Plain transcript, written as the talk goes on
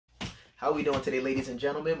How are we doing today, ladies and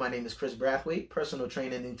gentlemen? My name is Chris Brathwaite, personal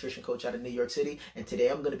trainer and nutrition coach out of New York City. And today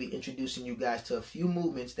I'm going to be introducing you guys to a few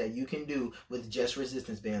movements that you can do with just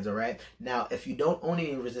resistance bands, all right? Now, if you don't own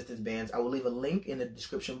any resistance bands, I will leave a link in the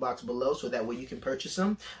description box below so that way you can purchase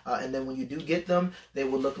them. And then when you do get them, they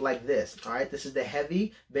will look like this, all right? This is the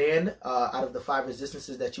heavy band out of the 5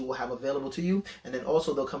 resistances that you will have available to you. And then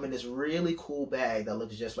also they'll come in this really cool bag that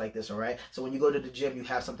looks just like this, all right? So when you go to the gym, you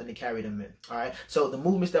have something to carry them in, all right? So the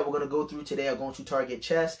movements that we're going to go through today are going to target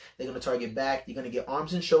chest, they're going to target back, you're going to get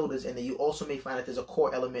arms and shoulders, and then you also may find that there's a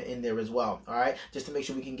core element in there as well, all right? Just to make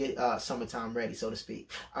sure we can get summertime ready, so to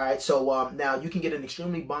speak. All right, so now you can get an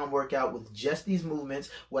extremely bomb workout with just these movements.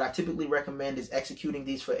 What I typically recommend is executing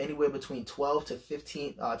these for anywhere between 12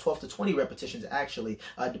 to 20 repetitions, actually,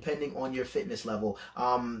 depending on your fitness level.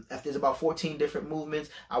 If there's about 14 different movements,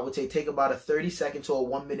 I would say take about a 30-second to a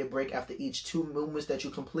 1-minute break after each 2 movements that you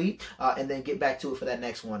complete, and then get back to it for that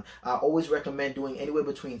next one. I always recommend doing anywhere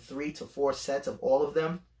between 3 to 4 sets of all of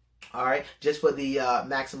them. All right, just for the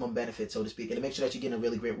maximum benefit, so to speak, and to make sure that you're getting a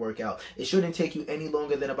really great workout. It shouldn't take you any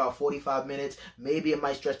longer than about 45 minutes. Maybe it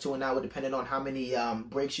might stretch to an hour depending on how many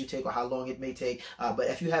breaks you take or how long it may take. But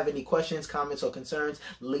if you have any questions, comments, or concerns,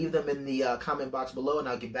 leave them in the comment box below and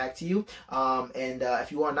I'll get back to you. And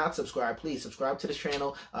if you are not subscribed, please subscribe to this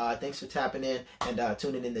channel. Thanks for tapping in and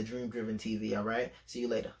tuning in to Dream Driven TV, all right? See you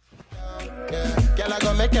later. Yeah, girl, I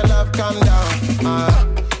gonna make your love come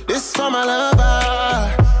down. This for my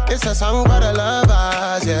lover. It's a song for the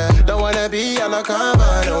lovers, yeah. Don't wanna be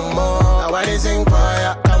undercover no more. Now I sing for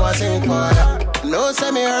ya, I wanna sing for ya. No,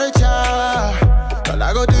 say me hurt ya, but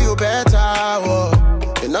I go do you better, whoa.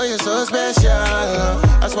 You know you're so special,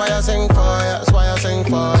 that's why I sing for ya, that's why I sing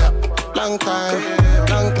for ya. Long time,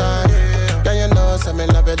 yeah, you know, say me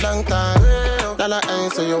love it long time. Then I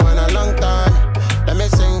ain't so you want a long time. Let me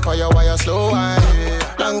sing for you while you slow wine.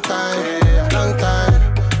 Long time,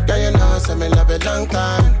 yeah, you know, say me love it long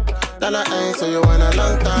time. Then I ain't so you want a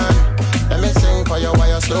long time. Let me sing for you while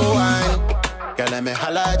you slow wine. Girl, let me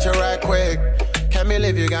holla at you right quick. Can't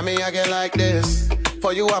believe you got me acting like this.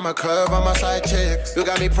 For you, I'm a curve, I'm a side chick. You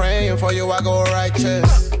got me praying for you, I go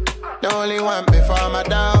righteous. You only want me for my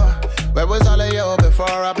down. Where was all of you before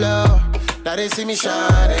I blow? Now they see me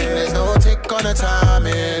shining, there's no tick on the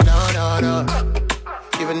timing, no.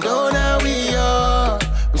 Even though now we are,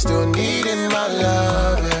 I'm still needing my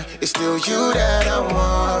love, yeah. It's still you that I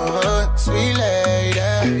want, sweet lady.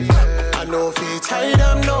 I know if it's tight,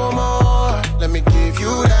 I'm no more. Let me give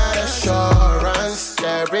you that assurance,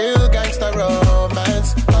 that real gangsta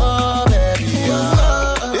romance. Oh baby,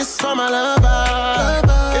 oh. This for my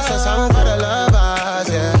lover, it's a song for the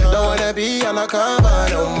lovers, yeah. Don't wanna be undercover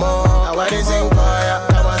no more. I wanna sing for ya,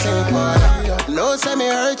 I wanna sing for ya. No, say me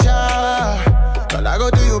hurt ya, but I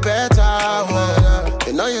go do you better, whoa.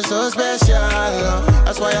 You know you're so special,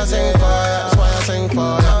 that's why I sing for ya, that's why I sing for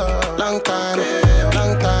ya. Long time,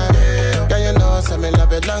 yeah, you know, say me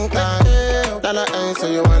love it long time. Then I ain't so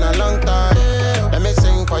you want a long time. Let me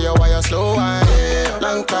sing for you while you slow wine.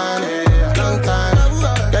 Long time,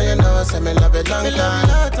 yeah, you know, say me love it long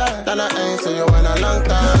time. Then I ain't so you want a long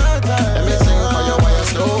time. Let me sing for you while you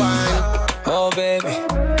slow wine. Oh baby,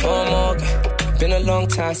 oh Morgan, been a long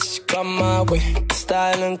time since you come my way.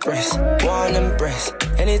 Style and grace, one embrace.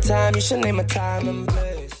 Anytime you should name a time and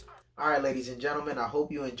place. All right, ladies and gentlemen, I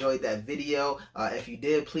hope you enjoyed that video. If you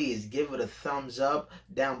did, please give it a thumbs up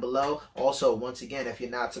down below. Also, once again, if you're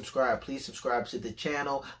not subscribed, please subscribe to the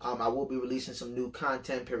channel. I will be releasing some new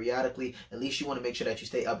content periodically. At least you want to make sure that you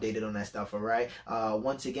stay updated on that stuff, all right?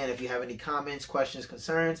 Once again, if you have any comments, questions,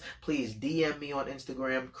 concerns, please DM me on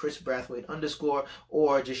Instagram, Chris Brathwaite _,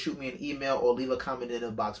 or just shoot me an email or leave a comment in the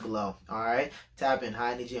box below, all right? Tap in.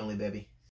 High energy only, baby.